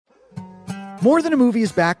More Than a Movie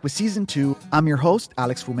is back with Season 2. I'm your host,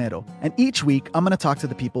 Alex Fumero, and each week I'm going to talk to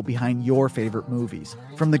the people behind your favorite movies.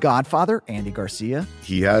 From The Godfather, Andy Garcia.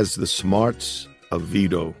 He has the smarts of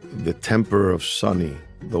Vito, the temper of Sonny,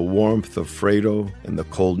 the warmth of Fredo, and the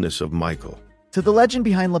coldness of Michael. To the legend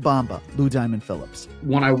behind La Bamba, Lou Diamond Phillips.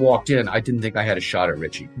 When I walked in, I didn't think I had a shot at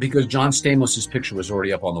Richie because John Stamos' picture was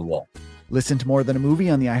already up on the wall. Listen to More Than a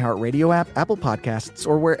Movie on the iHeartRadio app, Apple Podcasts,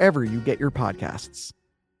 or wherever you get your podcasts.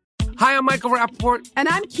 Hi, I'm Michael Rappaport. And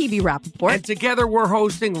I'm Kibi Rappaport. And together we're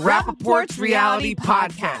hosting Rappaport's Reality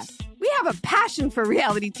Podcast. We have a passion for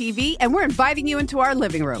reality TV, and we're inviting you into our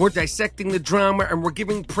living room. We're dissecting the drama, and we're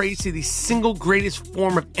giving praise to the single greatest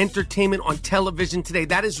form of entertainment on television today.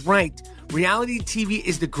 That is right. Reality TV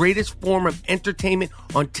is the greatest form of entertainment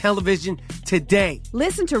on television today.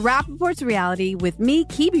 Listen to Rappaport's Reality with me,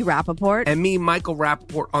 Kibi Rappaport. And me, Michael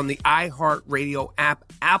Rappaport, on the iHeartRadio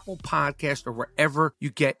app, Apple Podcast, or wherever you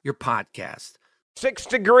get your podcast. 6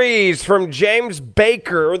 Degrees from James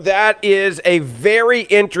Baker. That is a very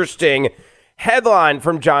interesting headline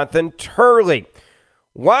from Jonathan Turley.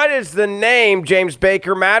 Why does the name James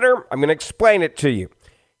Baker matter? I'm going to explain it to you.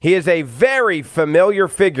 He is a very familiar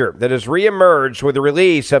figure that has reemerged with the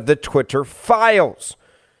release of the Twitter files.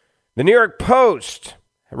 The New York Post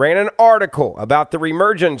ran an article about the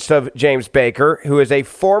reemergence of James Baker, who is a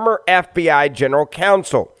former FBI general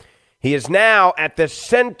counsel. He is now at the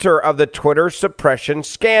center of the Twitter suppression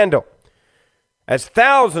scandal. As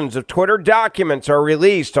thousands of Twitter documents are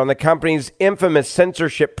released on the company's infamous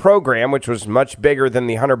censorship program, which was much bigger than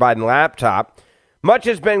the Hunter Biden laptop, much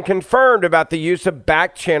has been confirmed about the use of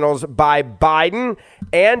back channels by Biden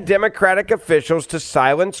and Democratic officials to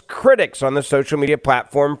silence critics on the social media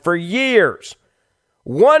platform for years.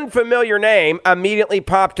 One familiar name immediately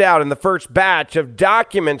popped out in the first batch of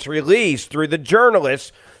documents released through the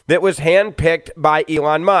journalists that was handpicked by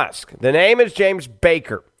Elon Musk. The name is James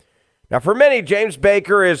Baker. Now, for many, James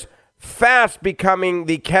Baker is fast becoming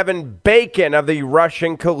the Kevin Bacon of the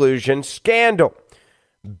Russian collusion scandal.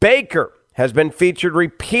 Baker has been featured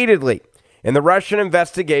repeatedly in the Russian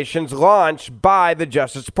investigations launched by the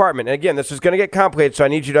Justice Department. And again, this is going to get complicated, so I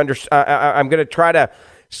need you to understand. I'm going to try to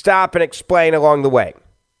stop and explain along the way.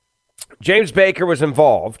 James Baker was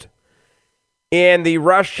involved in the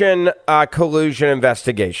Russian collusion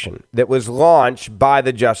investigation that was launched by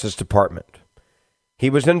the Justice Department. He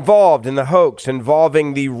was involved in the hoax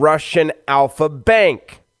involving the Russian Alpha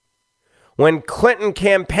Bank. When Clinton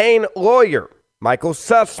campaign lawyer Michael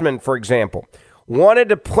Sussman, for example, wanted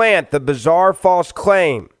to plant the bizarre false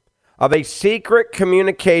claim of a secret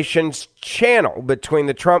communications channel between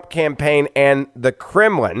the Trump campaign and the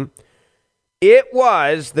Kremlin, it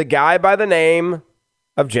was the guy by the name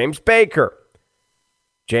of James Baker.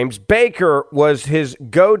 James Baker was his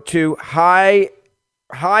go-to high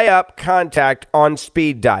up contact on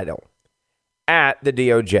speed dial at the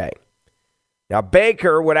DOJ. Now,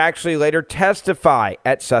 Baker would actually later testify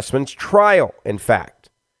at Sussman's trial, in fact.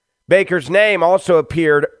 Baker's name also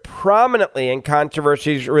appeared prominently in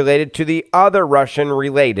controversies related to the other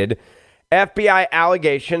Russian-related FBI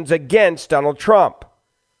allegations against Donald Trump.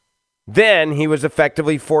 Then he was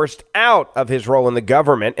effectively forced out of his role in the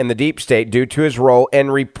government and the deep state due to his role and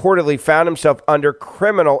reportedly found himself under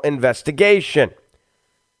criminal investigation.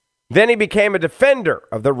 Then he became a defender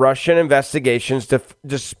of the Russian investigations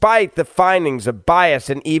despite the findings of bias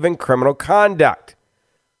and even criminal conduct.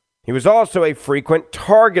 He was also a frequent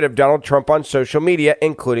target of Donald Trump on social media,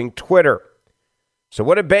 including Twitter. So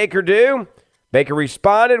what did Baker do? Baker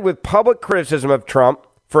responded with public criticism of Trump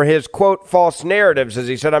for his, quote, false narratives, as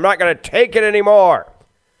he said, "I'm not going to take it anymore."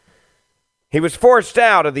 He was forced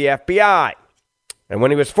out of the FBI. And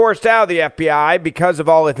when he was forced out of the FBI because of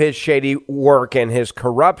all of his shady work and his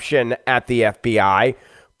corruption at the FBI,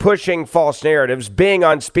 pushing false narratives, being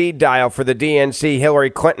on speed dial for the DNC, Hillary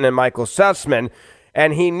Clinton, and Michael Sussman,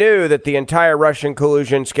 and he knew that the entire Russian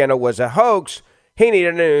collusion scandal was a hoax, he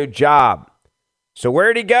needed a new job. So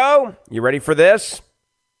where did he go? You ready for this?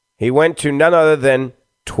 He went to none other than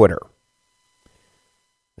Twitter.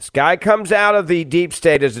 This guy comes out of the deep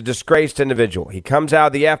state as a disgraced individual. He comes out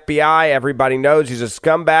of the FBI. Everybody knows he's a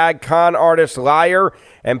scumbag, con artist, liar,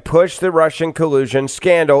 and pushed the Russian collusion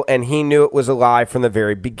scandal, and he knew it was a lie from the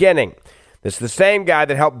very beginning. This is the same guy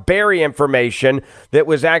that helped bury information that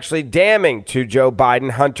was actually damning to Joe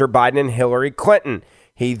Biden, Hunter Biden, and Hillary Clinton.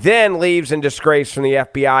 He then leaves in disgrace from the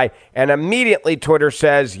FBI, and immediately Twitter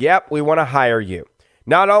says, yep, we want to hire you.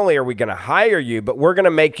 Not only are we going to hire you, but we're going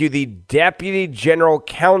to make you the deputy general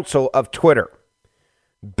counsel of Twitter.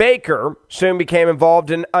 Baker soon became involved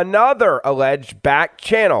in another alleged back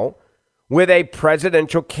channel with a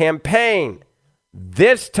presidential campaign.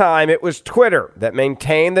 This time it was Twitter that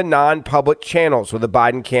maintained the non-public channels with the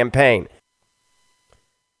Biden campaign.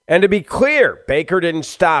 And to be clear, Baker didn't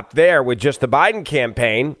stop there with just the Biden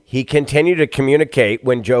campaign. He continued to communicate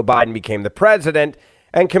when Joe Biden became the president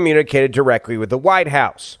and communicated directly with the White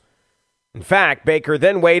House. In fact, Baker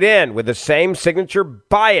then weighed in with the same signature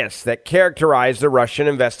bias that characterized the Russian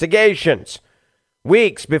investigations.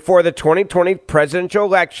 Weeks before the 2020 presidential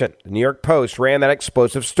election, the New York Post ran that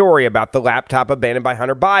explosive story about the laptop abandoned by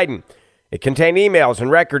Hunter Biden. It contained emails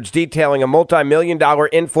and records detailing a multi-million-dollar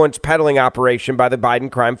influence peddling operation by the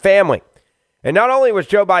Biden crime family. And not only was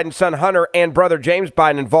Joe Biden's son Hunter and brother James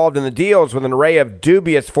Biden involved in the deals with an array of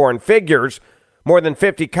dubious foreign figures, more than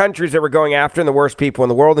 50 countries that were going after and the worst people in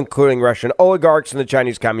the world, including Russian oligarchs and the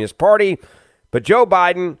Chinese Communist Party, but Joe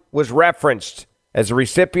Biden was referenced as a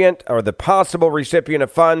recipient or the possible recipient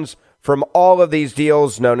of funds from all of these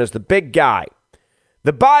deals, known as the big guy.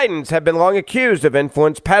 The Bidens have been long accused of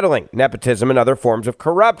influence peddling, nepotism, and other forms of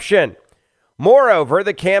corruption. Moreover,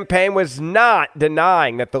 the campaign was not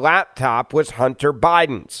denying that the laptop was Hunter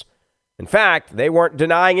Biden's. In fact, they weren't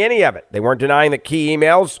denying any of it. They weren't denying the key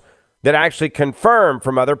emails that actually confirmed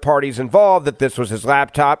from other parties involved that this was his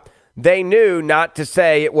laptop. They knew not to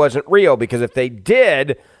say it wasn't real, because if they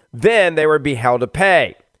did, then they would be held to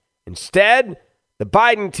pay. Instead, the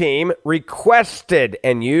Biden team requested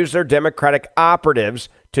and used their Democratic operatives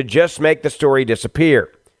to just make the story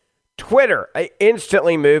disappear. Twitter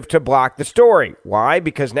instantly moved to block the story. Why?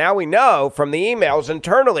 Because now we know from the emails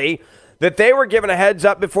internally that they were given a heads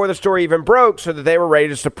up before the story even broke, so that they were ready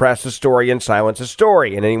to suppress the story and silence the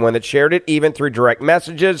story. And anyone that shared it, even through direct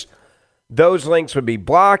messages, those links would be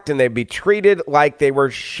blocked and they'd be treated like they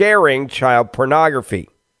were sharing child pornography.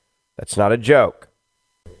 That's not a joke.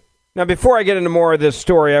 Now, before I get into more of this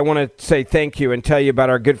story, I want to say thank you and tell you about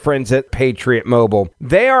our good friends at Patriot Mobile.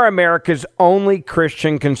 They are America's only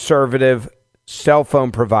Christian conservative cell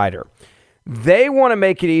phone provider. They want to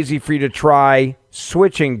make it easy for you to try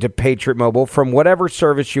switching to Patriot Mobile from whatever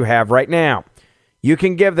service you have right now. You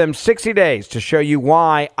can give them 60 days to show you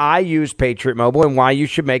why I use Patriot Mobile and why you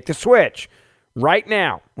should make the switch. Right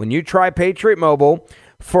now, when you try Patriot Mobile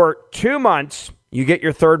for 2 months, you get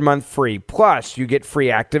your third month free. Plus, you get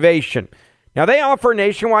free activation. Now, they offer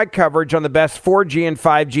nationwide coverage on the best 4G and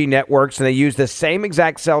 5G networks, and they use the same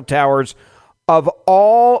exact cell towers of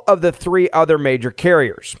all of the 3 other major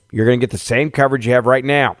carriers. You're going to get the same coverage you have right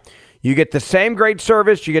now. You get the same great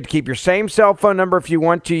service. You get to keep your same cell phone number if you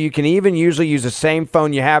want to. You can even usually use the same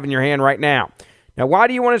phone you have in your hand right now. Now, why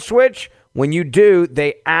do you want to switch? When you do,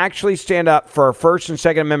 they actually stand up for our First and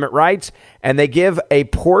Second Amendment rights, and they give a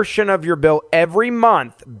portion of your bill every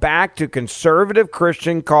month back to conservative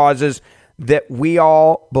Christian causes that we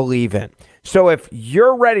all believe in. So if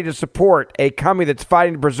you're ready to support a company that's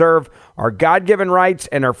fighting to preserve our God-given rights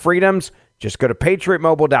and our freedoms, just go to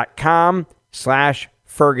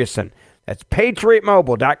patriotmobile.com/Ferguson. That's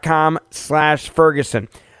patriotmobile.com/Ferguson.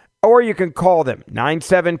 Or you can call them,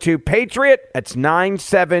 972-PATRIOT. That's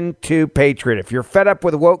 972-PATRIOT. If you're fed up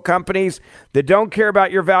with woke companies that don't care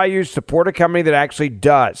about your values, support a company that actually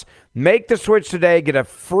does. Make the switch today. Get a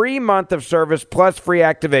free month of service plus free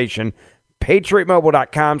activation.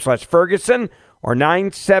 patriotmobile.com/Ferguson or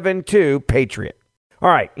 972-PATRIOT. All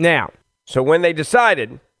right, now, so when they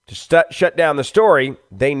decided to shut down the story,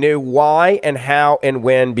 they knew why and how and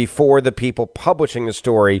when before the people publishing the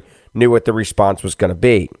story knew what the response was going to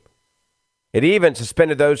be. It even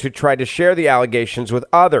suspended those who tried to share the allegations with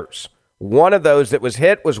others. One of those that was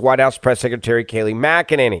hit was White House Press Secretary Kayleigh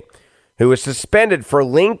McEnany, who was suspended for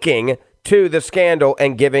linking to the scandal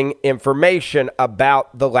and giving information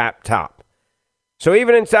about the laptop. So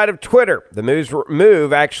even inside of Twitter, the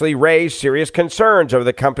move actually raised serious concerns over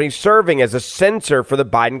the company serving as a censor for the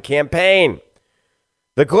Biden campaign.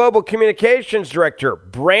 The global communications director,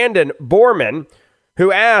 Brandon Borman, who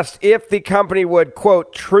asked if the company would,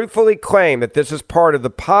 quote, truthfully claim that this is part of the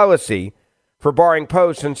policy for barring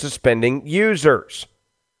posts and suspending users.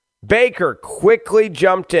 Baker quickly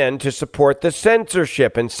jumped in to support the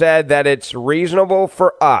censorship and said that it's reasonable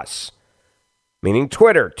for us, meaning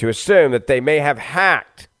Twitter, to assume that they may have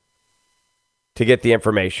hacked to get the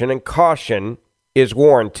information, and caution is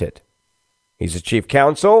warranted. He's the chief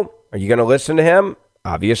counsel. Are you going to listen to him?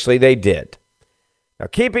 Obviously they did. Now,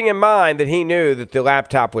 keeping in mind that he knew that the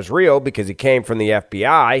laptop was real because he came from the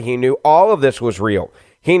FBI, he knew all of this was real.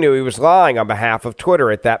 He knew he was lying on behalf of Twitter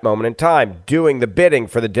at that moment in time, doing the bidding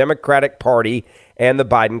for the Democratic Party and the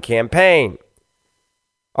Biden campaign.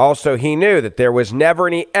 Also, he knew that there was never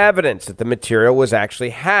any evidence that the material was actually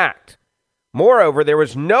hacked. Moreover, there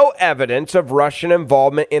was no evidence of Russian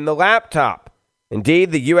involvement in the laptop.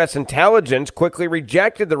 Indeed, the U.S. intelligence quickly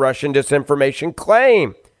rejected the Russian disinformation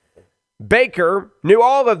claim. Baker knew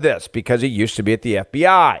all of this because he used to be at the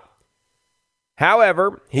FBI.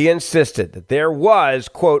 However, he insisted that there was,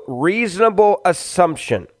 quote, reasonable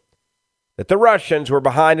assumption that the Russians were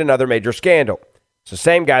behind another major scandal. It's the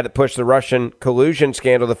same guy that pushed the Russian collusion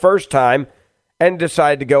scandal the first time and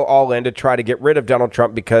decided to go all in to try to get rid of Donald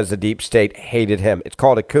Trump because the deep state hated him. It's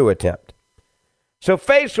called a coup attempt. So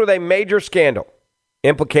faced with a major scandal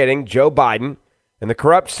implicating Joe Biden and the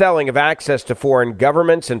corrupt selling of access to foreign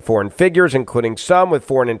governments and foreign figures, including some with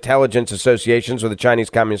foreign intelligence associations with the Chinese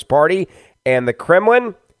Communist Party and the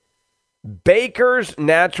Kremlin, Baker's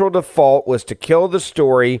natural default was to kill the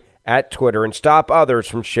story at Twitter and stop others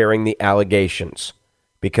from sharing the allegations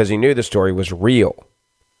because he knew the story was real.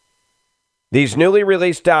 These newly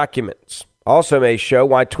released documents also may show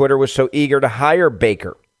why Twitter was so eager to hire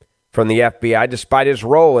Baker from the FBI despite his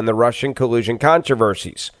role in the Russian collusion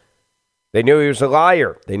controversies. They knew he was a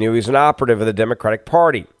liar. They knew he was an operative of the Democratic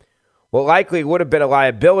Party. What likely would have been a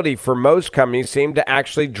liability for most companies seemed to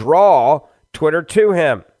actually draw Twitter to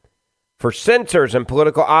him. For censors and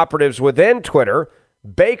political operatives within Twitter,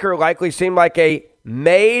 Baker likely seemed like a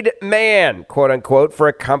made man, quote unquote, for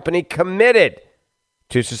a company committed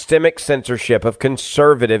to systemic censorship of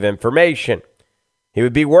conservative information. He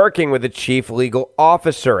would be working with the chief legal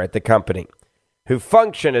officer at the company, who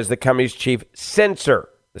functioned as the company's chief censor,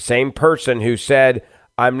 the same person who said,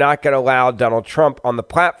 I'm not going to allow Donald Trump on the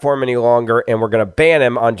platform any longer, and we're going to ban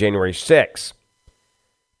him on January 6th.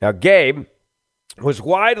 Now, Gabe was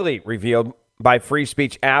widely revealed by free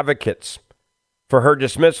speech advocates for her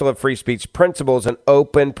dismissal of free speech principles and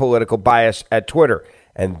open political bias at Twitter.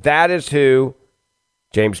 And that is who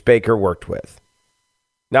James Baker worked with.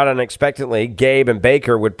 Not unexpectedly, Gabe and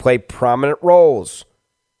Baker would play prominent roles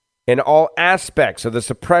in all aspects of the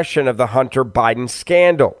suppression of the Hunter Biden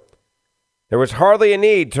scandal. There was hardly a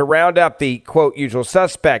need to round up the, quote, usual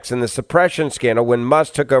suspects in the suppression scandal when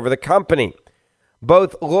Musk took over the company.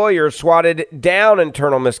 Both lawyers swatted down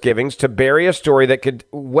internal misgivings to bury a story that could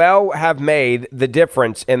well have made the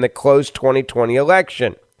difference in the close 2020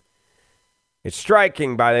 election. It's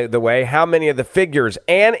striking, by the way, how many of the figures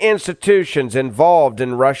and institutions involved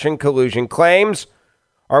in Russian collusion claims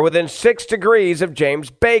are within 6 degrees of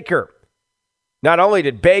James Baker. Not only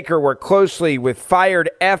did Baker work closely with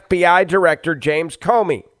fired FBI Director James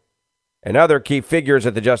Comey and other key figures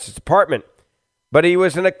at the Justice Department, but he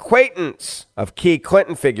was an acquaintance of key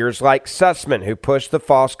Clinton figures like Sussman, who pushed the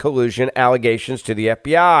false collusion allegations to the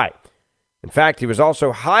FBI. In fact, he was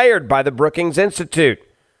also hired by the Brookings Institute,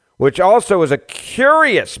 which also was a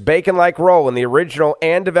curious Bacon-like role in the original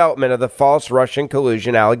and development of the false Russian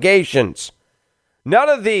collusion allegations. None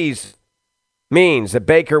of these means that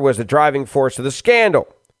Baker was the driving force of the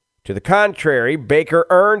scandal. To the contrary, Baker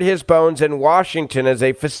earned his bones in Washington as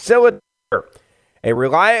a facilitator, a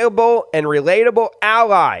reliable and relatable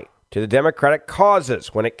ally to the Democratic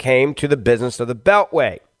causes when it came to the business of the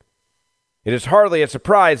Beltway. It is hardly a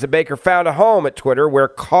surprise that Baker found a home at Twitter where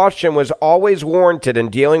caution was always warranted in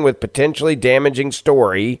dealing with potentially damaging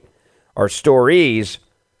stories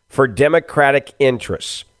for Democratic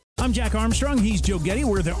interests. I'm Jack Armstrong. He's Joe Getty.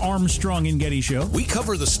 We're the Armstrong and Getty Show. We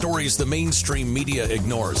cover the stories the mainstream media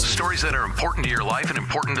ignores. Stories that are important to your life and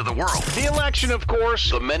important to the world. The election, of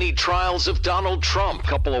course. The many trials of Donald Trump.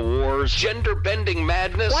 Couple of wars. Gender-bending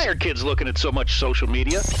madness. Why are kids looking at so much social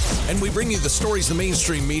media? And we bring you the stories the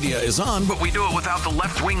mainstream media is on, but we do it without the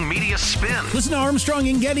left-wing media spin. Listen to Armstrong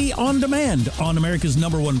and Getty on demand on America's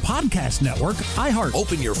 #1 podcast network, iHeart.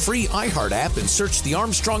 Open your free iHeart app and search The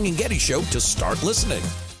Armstrong and Getty Show to start listening.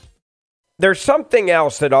 There's something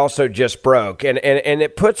else that also just broke, and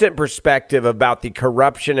it puts it in perspective about the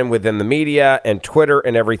corruption and within the media and Twitter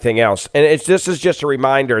and everything else. And this is just a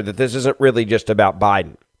reminder that this isn't really just about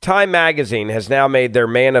Biden. Time magazine has now made their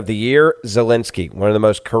man of the year Zelensky, one of the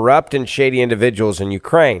most corrupt and shady individuals in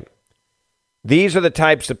Ukraine. These are the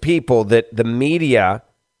types of people that the media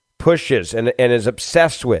pushes and is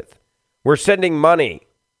obsessed with. We're sending money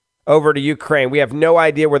over to Ukraine. We have no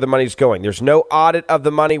idea where the money's going. There's no audit of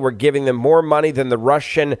the money. We're giving them more money than the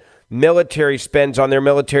Russian military spends on their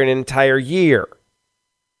military an entire year.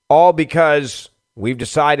 All because we've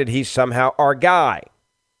decided he's somehow our guy.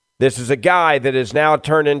 This is a guy that is now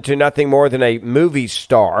turned into nothing more than a movie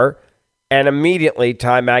star. And immediately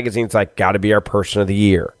Time Magazine's like, got to be our person of the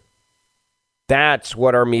year. That's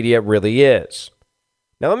what our media really is.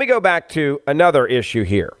 Now let me go back to another issue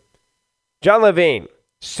here. John Levine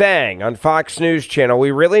saying on Fox News Channel,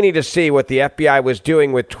 we really need to see what the FBI was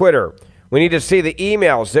doing with Twitter. We need to see the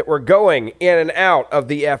emails that were going in and out of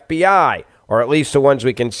the FBI, or at least the ones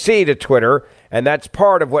we can see to Twitter, And that's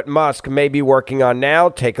part of what Musk may be working on now.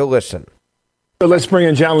 Take a listen. So let's bring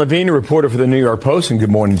in John Levine, a reporter for the New York Post. And good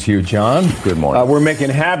morning to you, John. Good morning. We're making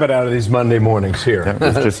a habit out of these Monday mornings here.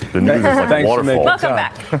 It's just the news is like waterfall. Welcome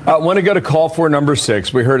back. I want to go to call for number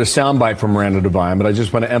 6. We heard a soundbite from Miranda Devine, but I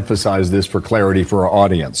just want to emphasize this for clarity for our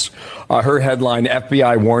audience. Her headline,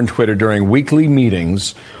 FBI warned Twitter during weekly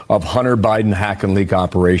meetings of Hunter Biden hack and leak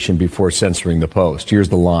operation before censoring the Post. Here's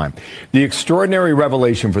the line. The extraordinary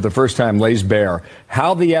revelation for the first time lays bare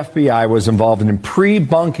how the FBI was involved in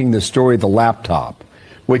pre-bunking the story of the laptop,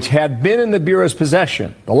 which had been in the Bureau's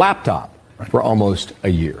possession, the laptop, for almost a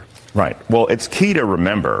year. Right. Well, it's key to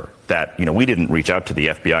remember that, we didn't reach out to the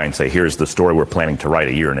FBI and say, here's the story we're planning to write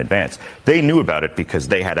a year in advance. They knew about it because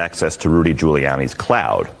they had access to Rudy Giuliani's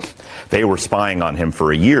cloud. They were spying on him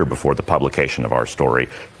for a year before the publication of our story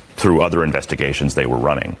through other investigations they were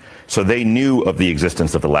running. So they knew of the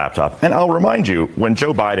existence of the laptop. And I'll remind you, when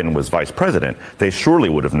Joe Biden was vice president, they surely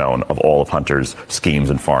would have known of all of Hunter's schemes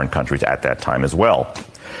in foreign countries at that time as well.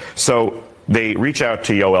 So they reach out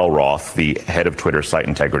to Yoel Roth, the head of Twitter site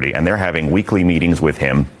integrity, and they're having weekly meetings with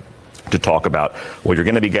him to talk about, well, you're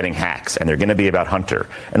going to be getting hacks, and they're going to be about Hunter.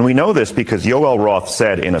 And we know this because Yoel Roth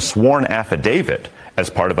said in a sworn affidavit, as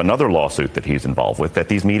part of another lawsuit that he's involved with, that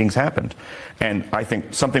these meetings happened. And I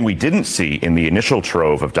think something we didn't see in the initial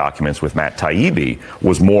trove of documents with Matt Taibbi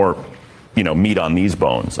was more, meat on these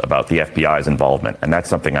bones about the FBI's involvement. And that's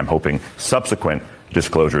something I'm hoping subsequent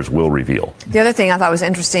disclosures will reveal. The other thing I thought was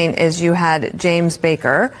interesting is you had James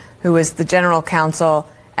Baker, who was the general counsel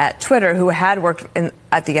at Twitter, who had worked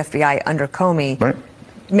at the FBI under Comey, right,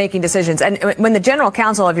 making decisions. And when the general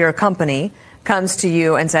counsel of your company comes to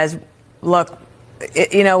you and says, look,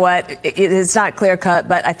 you know what, it's not clear cut,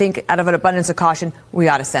 but I think out of an abundance of caution, we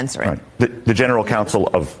ought to censor it. Right. The general counsel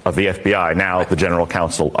of the FBI, now right, the general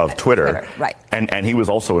counsel of Twitter. Right. And he was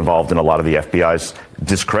also involved in a lot of the FBI's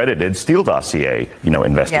discredited Steele dossier,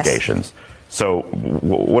 investigations. Yes. So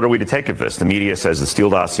what are we to take of this? The media says the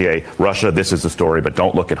Steele dossier, Russia, this is the story, but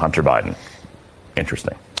don't look at Hunter Biden.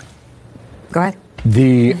 Interesting. Go ahead.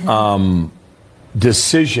 The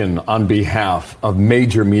decision on behalf of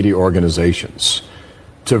major media organizations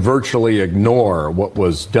to virtually ignore what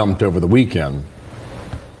was dumped over the weekend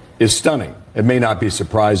is stunning. It may not be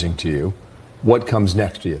surprising to you. What comes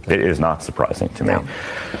next, do you think? It is not surprising to me.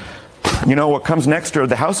 What comes next are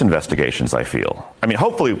the House investigations, I feel. I mean,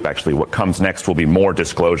 hopefully, actually, what comes next will be more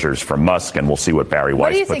disclosures from Musk, and we'll see what Barry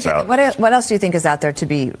Weiss puts out. What else do you think is out there to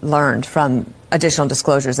be learned from additional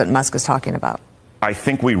disclosures that Musk is talking about? I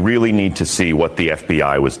think we really need to see what the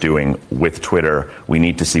FBI was doing with Twitter. We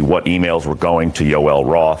need to see what emails were going to Yoel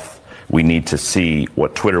Roth. We need to see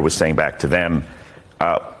what Twitter was saying back to them.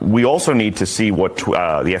 We also need to see what the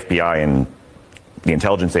FBI and the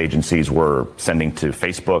intelligence agencies were sending to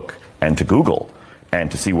Facebook and to Google, and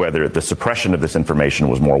to see whether the suppression of this information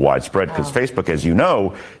was more widespread. Because Facebook, as you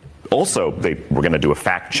know, also they were going to do a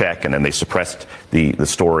fact check, and then they suppressed the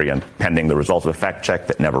story and pending the results of a fact check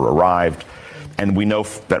that never arrived. And we know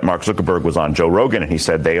that Mark Zuckerberg was on Joe Rogan, and he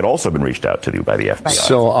said they had also been reached out to by the FBI.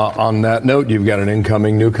 So on that note, you've got an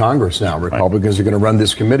incoming new Congress now. Republicans are going to run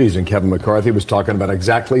these committees, and Kevin McCarthy was talking about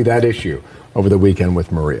exactly that issue over the weekend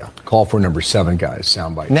with Maria. Call for number 7, guys.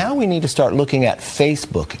 Soundbite. Now we need to start looking at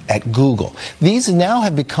Facebook, at Google. These now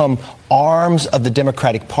have become arms of the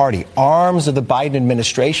Democratic Party, arms of the Biden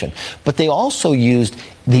administration. But they also used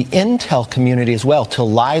the intel community as well to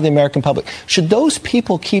lie to the American public. Should those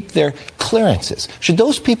people keep their clearances? Should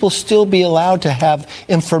those people still be allowed to have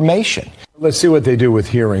information? Let's see what they do with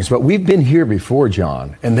hearings. But we've been here before,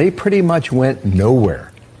 John, and they pretty much went nowhere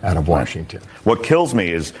out of Washington. What kills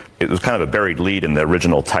me is it was kind of a buried lead in the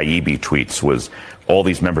original Taibbi tweets was all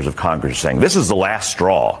these members of Congress saying, this is the last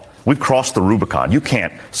straw. We've crossed the Rubicon. You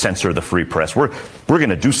can't censor the free press. We're going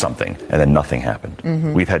to do something. And then nothing happened.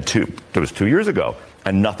 Mm-hmm. We've had it was 2 years ago,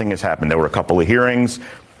 and nothing has happened. There were a couple of hearings.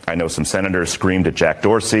 I know some senators screamed at Jack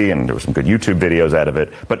Dorsey, and there were some good YouTube videos out of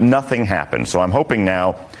it, but nothing happened. So I'm hoping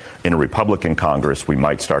now in a Republican Congress, we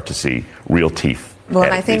might start to see real teeth. Well,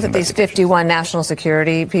 and I think that these 51 national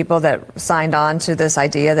security people that signed on to this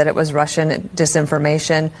idea that it was Russian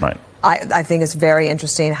disinformation, right, I think it's very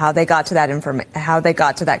interesting how they got to that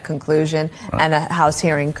conclusion, right, and a House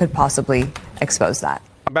hearing could possibly expose that.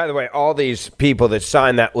 By the way, all these people that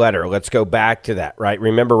signed that letter, let's go back to that, right?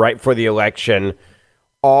 Remember, right before the election,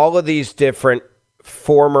 all of these different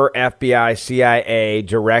former FBI, CIA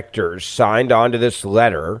directors signed on to this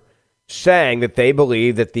letter saying that they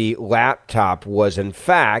believe that the laptop was, in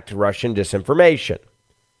fact, Russian disinformation.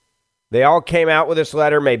 They all came out with this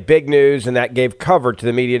letter, made big news, and that gave cover to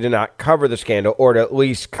the media to not cover the scandal, or to at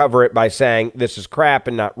least cover it by saying this is crap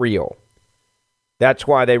and not real. That's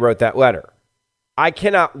why they wrote that letter. I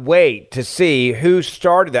cannot wait to see who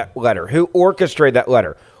started that letter, who orchestrated that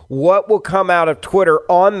letter, what will come out of Twitter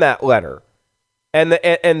on that letter.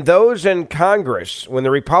 And those in Congress, when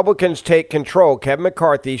the Republicans take control, Kevin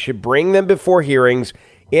McCarthy should bring them before hearings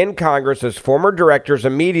in Congress as former directors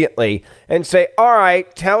immediately and say, all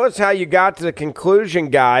right, tell us how you got to the conclusion,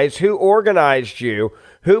 guys. Who organized you?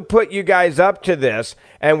 Who put you guys up to this?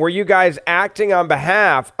 And were you guys acting on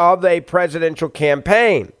behalf of a presidential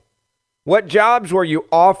campaign? What jobs were you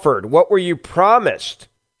offered? What were you promised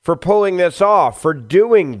for pulling this off, for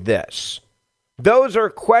doing this? Those are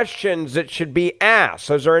questions that should be asked.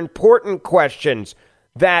 Those are important questions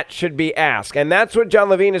that should be asked. And that's what John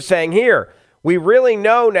Levine is saying here. We really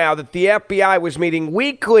know now that the FBI was meeting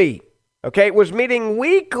weekly. Okay, it was meeting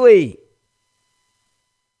weekly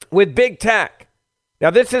with big tech.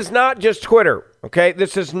 Now, this is not just Twitter. Okay,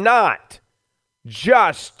 this is not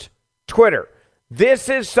just Twitter. This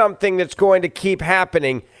is something that's going to keep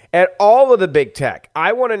happening at all of the big tech.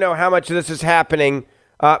 I want to know how much of this is happening,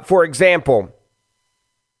 for example,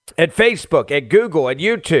 at Facebook, at Google, at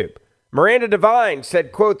YouTube. Miranda Devine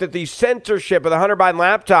said, quote, that the censorship of the Hunter Biden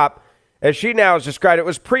laptop, as she now has described it,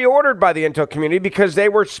 was pre-ordered by the intel community because they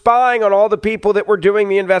were spying on all the people that were doing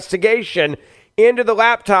the investigation into the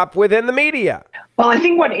laptop within the media. Well, I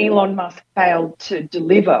think what Elon Musk failed to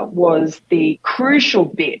deliver was the crucial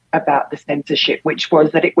bit about the censorship, which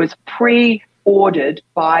was that it was pre-ordered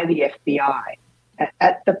by the FBI.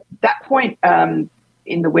 At that point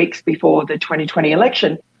in the weeks before the 2020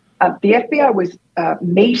 election, the FBI was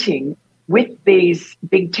meeting with these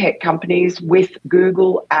big tech companies, with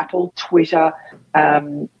Google, Apple, Twitter,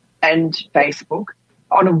 and Facebook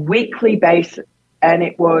on a weekly basis. And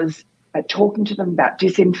it was talking to them about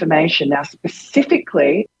disinformation. Now,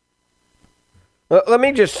 specifically... Let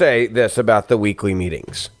me just say this about the weekly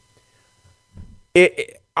meetings.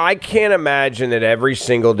 I can't imagine that every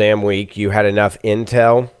single damn week you had enough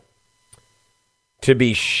intel to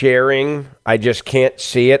be sharing. I just can't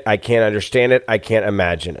see it. I can't understand it. I can't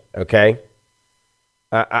imagine it. Okay?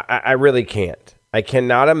 I really can't. I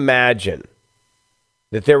cannot imagine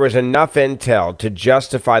that there was enough intel to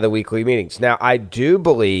justify the weekly meetings. Now, I do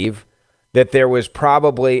believe that there was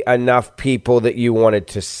probably enough people that you wanted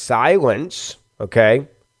to silence, okay,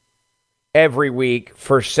 every week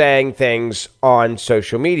for saying things on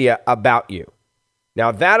social media about you.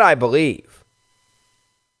 Now, that I believe.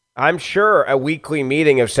 I'm sure a weekly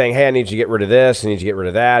meeting of saying, hey, I need you to get rid of this, I need you to get rid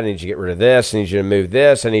of that, I need you to get rid of this, I need you to move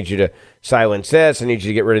this, I need you to silence this, I need you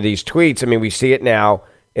to get rid of these tweets. I mean, we see it now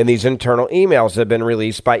in these internal emails that have been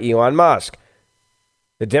released by Elon Musk.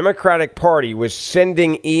 The Democratic Party was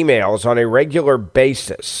sending emails on a regular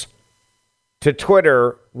basis to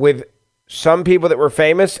Twitter with some people that were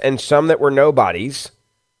famous and some that were nobodies,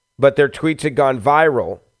 but their tweets had gone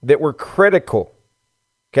viral, that were critical,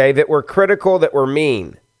 okay, that were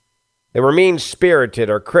mean. They were mean-spirited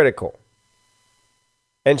or critical.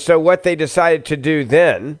 And so what they decided to do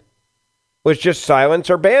then was just silence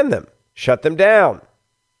or ban them, shut them down,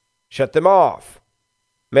 shut them off.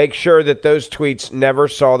 Make sure that those tweets never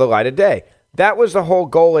saw the light of day. That was the whole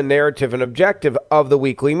goal and narrative and objective of the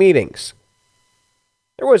weekly meetings.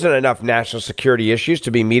 There wasn't enough national security issues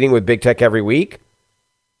to be meeting with big tech every week.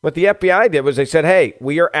 What the FBI did was they said, hey,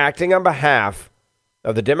 we are acting on behalf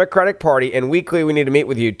of the Democratic Party, and weekly we need to meet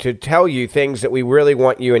with you to tell you things that we really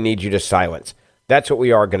want you and need you to silence. That's what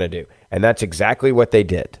we are going to do. And that's exactly what they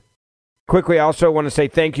did. Quickly, I also want to say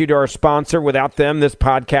thank you to our sponsor. Without them, this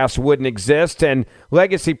podcast wouldn't exist. And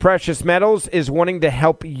Legacy Precious Metals is wanting to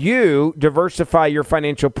help you diversify your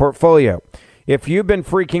financial portfolio. If you've been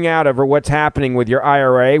freaking out over what's happening with your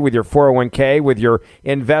IRA, with your 401k, with your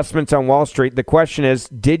investments on Wall Street, the question is,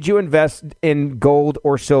 did you invest in gold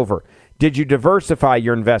or silver? Did you diversify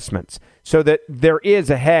your investments so that there is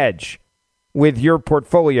a hedge with your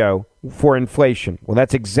portfolio for inflation? Well,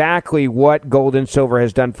 that's exactly what gold and silver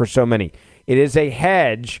has done for so many. It is a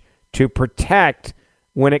hedge to protect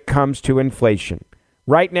when it comes to inflation.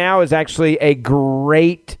 Right now is actually a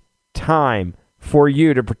great time for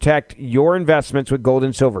you to protect your investments with gold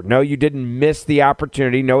and silver. No, you didn't miss the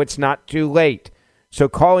opportunity. No, it's not too late. So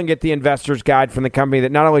call and get the investor's guide from the company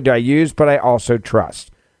that not only do I use, but I also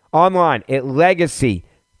trust. Online at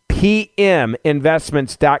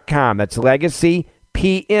LegacyPMInvestments.com. That's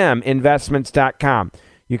LegacyPMInvestments.com.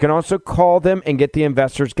 You can also call them and get the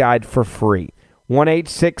investor's guide for free.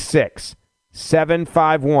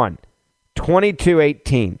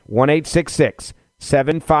 1-866-751-2218.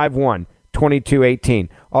 1-866-751-2218.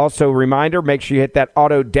 Also, reminder, make sure you hit that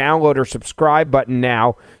auto download or subscribe button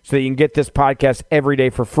now so that you can get this podcast every day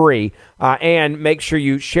for free. And make sure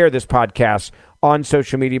you share this podcast on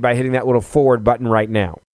social media by hitting that little forward button right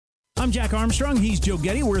now. I'm Jack Armstrong. He's Joe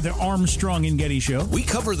Getty. We're the Armstrong and Getty Show. We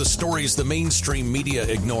cover the stories the mainstream media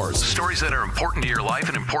ignores. Stories that are important to your life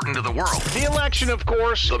and important to the world. The election, of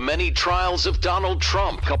course. The many trials of Donald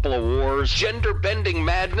Trump. Couple of wars. Gender-bending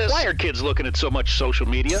madness. Why are kids looking at so much social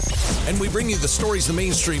media? And we bring you the stories the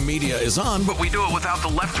mainstream media is on, but we do it without the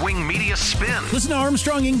left-wing media spin. Listen to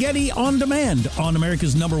Armstrong and Getty on demand on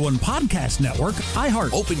America's #1 podcast network,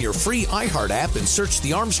 iHeart. Open your free iHeart app and search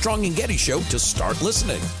The Armstrong and Getty Show to start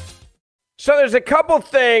listening. So there's a couple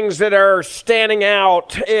things that are standing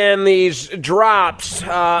out in these drops,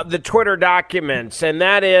 the Twitter documents, and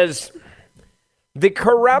that is the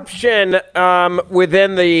corruption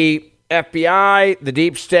within the FBI, the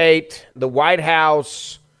deep state, the White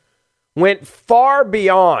House went far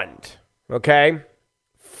beyond, okay?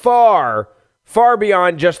 Far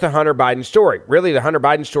beyond just the Hunter Biden story. Really, the Hunter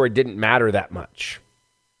Biden story didn't matter that much,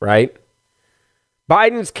 right?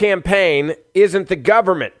 Biden's campaign isn't the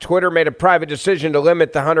government. Twitter made a private decision to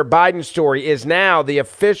limit the Hunter Biden story is now the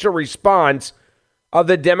official response of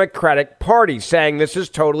the Democratic Party, saying this is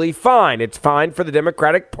totally fine. It's fine for the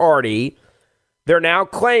Democratic Party. They're now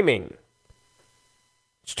claiming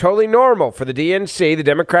it's totally normal for the DNC, the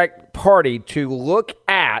Democratic Party, to look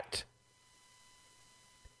at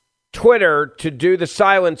Twitter to do the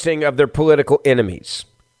silencing of their political enemies.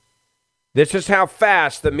 This is how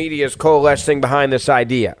fast the media is coalescing behind this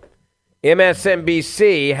idea.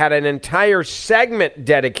 MSNBC had an entire segment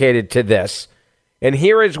dedicated to this. And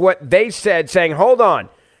here is what they said, saying, hold on.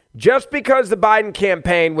 Just because the Biden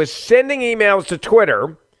campaign was sending emails to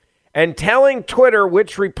Twitter and telling Twitter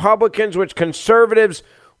which Republicans, which conservatives,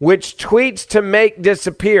 which tweets to make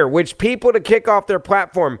disappear, which people to kick off their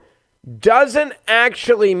platform, doesn't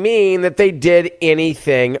actually mean that they did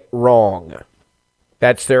anything wrong.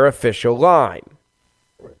 That's their official line.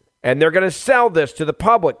 And they're going to sell this to the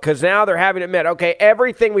public because now they're having to admit, okay,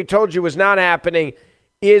 everything we told you was not happening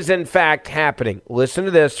is in fact happening. Listen to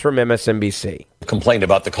this from MSNBC. Complained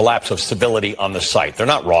about the collapse of civility on the site. They're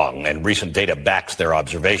not wrong, and recent data backs their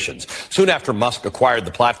observations. Soon after Musk acquired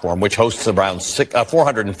the platform, which hosts around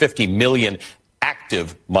 450 million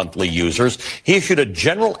active monthly users, he issued a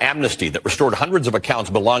general amnesty that restored hundreds of accounts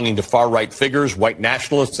belonging to far-right figures, white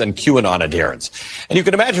nationalists, and QAnon adherents. And you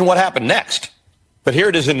can imagine what happened next. But here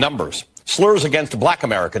it is in numbers. Slurs against black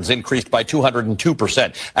Americans increased by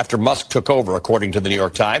 202% after Musk took over, according to the New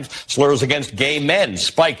York Times. Slurs against gay men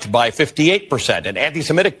spiked by 58%, and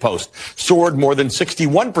anti-Semitic posts soared more than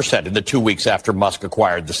 61% in the 2 weeks after Musk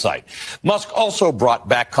acquired the site. Musk also brought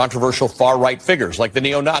back controversial far-right figures like the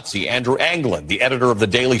neo-Nazi Andrew Anglin, the editor of the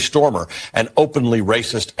Daily Stormer, an openly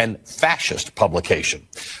racist and fascist publication.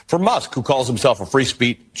 For Musk, who calls himself a free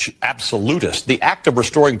speech absolutist, the act of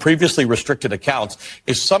restoring previously restricted accounts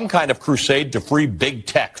is some kind of crusade to free big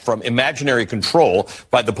tech from imaginary control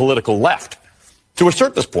by the political left. To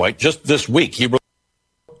assert this point, just this week,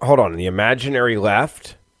 Hold on, the imaginary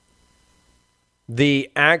left?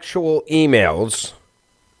 The actual emails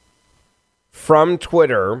from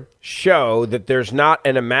Twitter show that there's not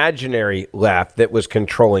an imaginary left that was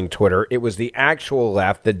controlling Twitter. It was the actual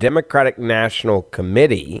left, the Democratic National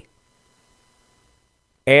Committee,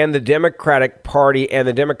 and the Democratic Party and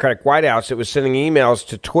the Democratic White House that was sending emails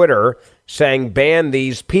to Twitter saying, ban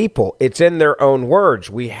these people. It's in their own words.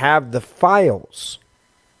 We have the files.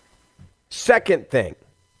 Second thing,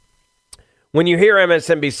 when you hear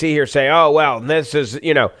MSNBC here say, oh, well, this is,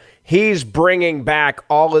 he's bringing back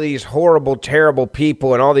all of these horrible, terrible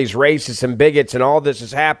people and all these racists and bigots and all this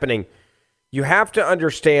is happening, you have to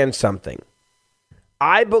understand something.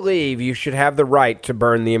 I believe you should have the right to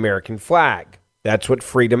burn the American flag. That's what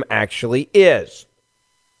freedom actually is.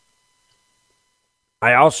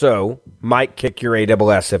 I also might kick your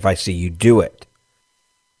ASS if I see you do it.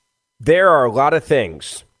 There are a lot of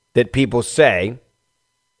things that people say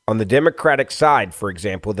on the Democratic side, for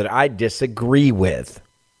example, that I disagree with.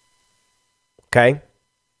 Okay?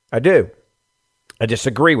 I do. I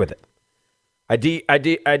disagree with it. I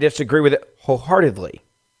disagree with it wholeheartedly.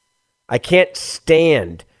 I can't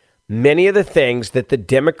stand many of the things that the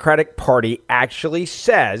Democratic Party actually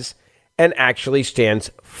says and actually stands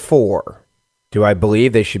for. Do I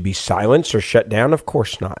believe they should be silenced or shut down? Of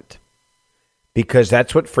course not. Because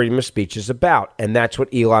that's what freedom of speech is about, and that's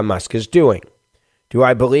what Elon Musk is doing. Do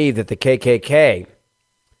I believe that the KKK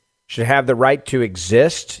should have the right to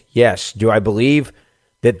exist? Yes. Do I believe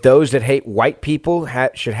that those that hate white people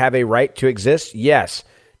should have a right to exist? Yes.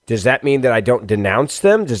 Does that mean that I don't denounce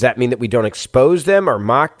them? Does that mean that we don't expose them or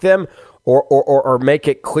mock them or make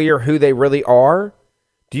it clear who they really are?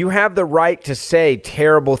 Do you have the right to say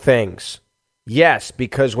terrible things? Yes,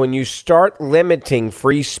 because when you start limiting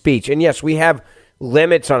free speech, and yes, we have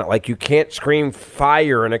limits on it, like you can't scream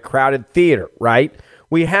fire in a crowded theater, right?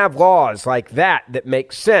 We have laws like that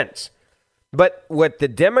make sense. But what the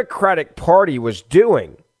Democratic Party was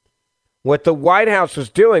doing, what the White House was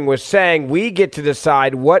doing, was saying we get to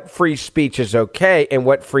decide what free speech is okay and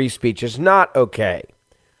what free speech is not okay.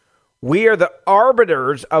 We are the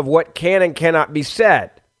arbiters of what can and cannot be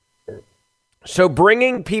said. So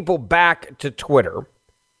bringing people back to Twitter,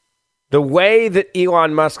 the way that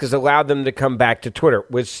Elon Musk has allowed them to come back to Twitter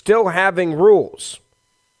with still having rules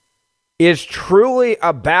is truly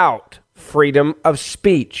about freedom of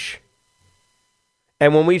speech.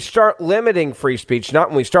 And when we start limiting free speech, not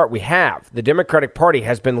when we start, we have. The Democratic Party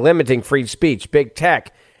has been limiting free speech. Big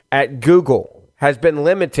tech at Google has been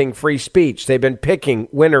limiting free speech. They've been picking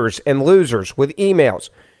winners and losers with emails.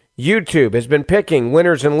 YouTube has been picking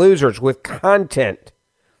winners and losers with content.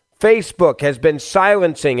 Facebook has been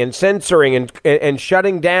silencing and censoring and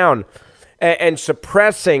shutting down and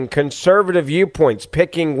suppressing conservative viewpoints,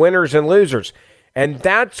 picking winners and losers. And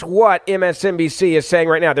that's what MSNBC is saying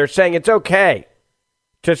right now. They're saying it's okay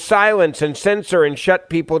to silence and censor and shut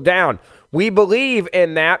people down. We believe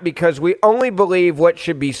in that because we only believe what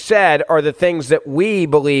should be said are the things that we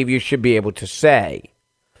believe you should be able to say.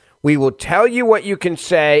 We will tell you what you can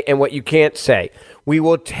say and what you can't say. We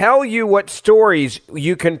will tell you what stories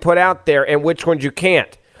you can put out there and which ones you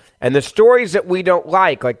can't. And the stories that we don't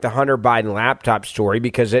like the Hunter Biden laptop story,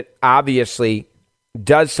 because it obviously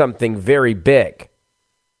does something very big,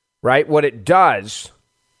 right? What it does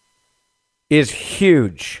is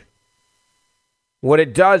huge. What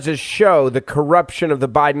it does is show the corruption of the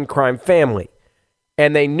Biden crime family.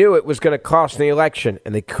 And they knew it was going to cost the election,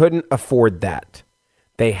 and they couldn't afford that.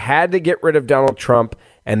 They had to get rid of Donald Trump,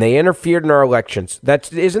 and they interfered in our elections.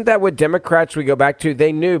 Isn't that what Democrats we go back to?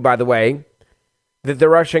 They knew, by the way, that the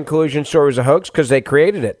Russian collusion story was a hoax because they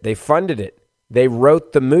created it. They funded it. They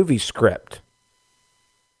wrote the movie script.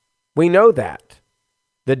 We know that.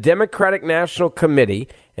 The Democratic National Committee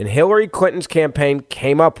and Hillary Clinton's campaign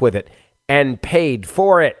came up with it and paid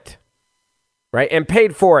for it, right? And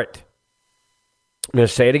paid for it. I'm going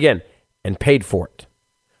to say it again, and paid for it.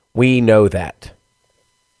 We know that.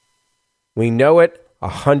 We know it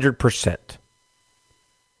 100%.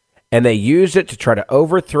 And they use it to try to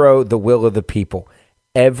overthrow the will of the people.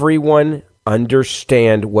 Everyone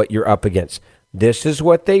understand what you're up against. This is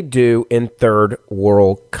what they do in third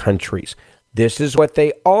world countries. This is what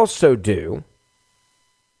they also do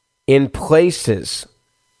in places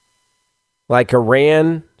like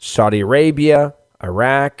Iran, Saudi Arabia,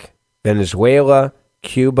 Iraq, Venezuela,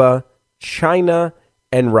 Cuba, China,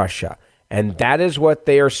 and Russia. And that is what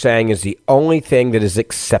they are saying is the only thing that is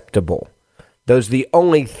acceptable. Those are the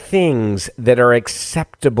only things that are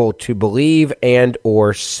acceptable to believe and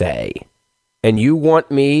or say. And you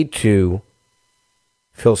want me to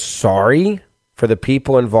feel sorry for the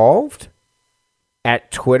people involved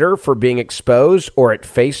at Twitter for being exposed or at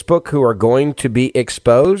Facebook who are going to be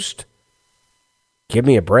exposed? Give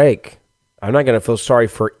me a break. I'm not going to feel sorry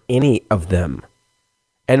for any of them.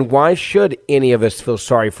 And why should any of us feel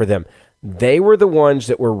sorry for them? They were the ones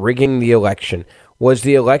that were rigging the election. Was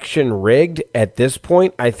the election rigged at this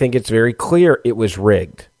point? I think it's very clear it was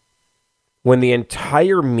rigged. When the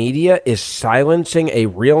entire media is silencing a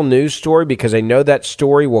real news story because they know that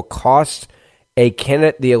story will cost a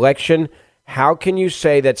candidate the election, how can you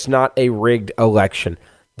say that's not a rigged election?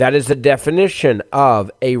 That is the definition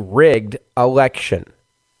of a rigged election.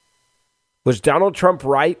 Was Donald Trump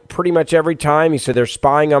right pretty much every time? He said, they're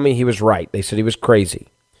spying on me. He was right. They said he was crazy.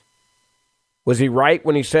 Was he right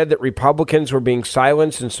when he said that Republicans were being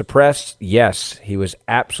silenced and suppressed? Yes, he was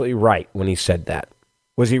absolutely right when he said that.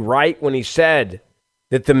 Was he right when he said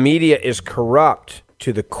that the media is corrupt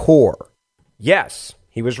to the core? Yes,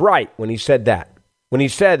 he was right when he said that. When he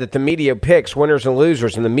said that the media picks winners and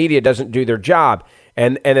losers and the media doesn't do their job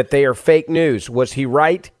and that they are fake news. Was he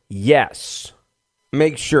right? Yes.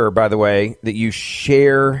 Make sure, by the way, that you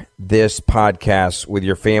share this podcast with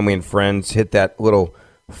your family and friends. Hit that little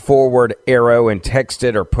forward arrow and text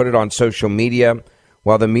it or put it on social media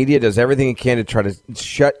while the media does everything it can to try to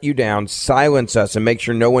shut you down, silence us, and make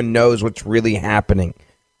sure no one knows what's really happening.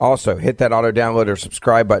 Also, hit that auto download or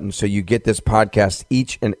subscribe button so you get this podcast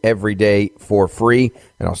each and every day for free,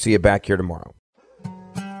 and I'll see you back here tomorrow.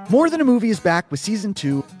 More Than a Movie is back with Season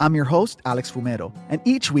 2. I'm your host, Alex Fumero, and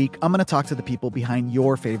each week I'm going to talk to the people behind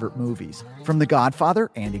your favorite movies. From The Godfather,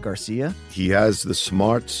 Andy Garcia. He has the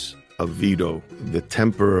smarts of Vito, the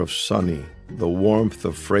temper of Sonny, the warmth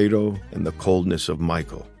of Fredo, and the coldness of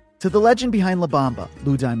Michael. To the legend behind La Bamba,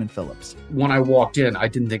 Lou Diamond Phillips. When I walked in, I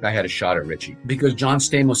didn't think I had a shot at Richie because John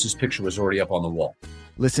Stamos' picture was already up on the wall.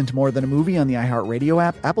 Listen to More Than a Movie on the iHeartRadio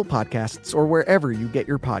app, Apple Podcasts, or wherever you get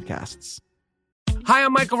your podcasts. Hi,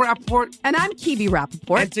 I'm Michael Rappaport. And I'm Kibi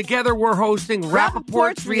Rappaport. And together we're hosting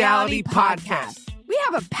Rappaport's Reality Podcast. We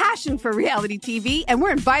have a passion for reality TV, and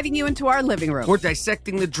we're inviting you into our living room. We're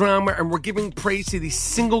dissecting the drama, and we're giving praise to the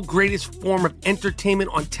single greatest form of entertainment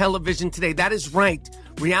on television today. That is right.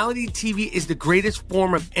 Reality TV is the greatest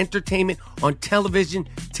form of entertainment on television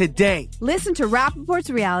today. Listen to Rappaport's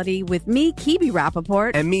Reality with me, Kibi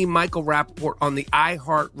Rappaport. And me, Michael Rappaport, on the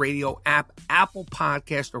iHeartRadio app, Apple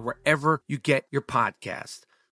Podcast, or wherever you get your podcast.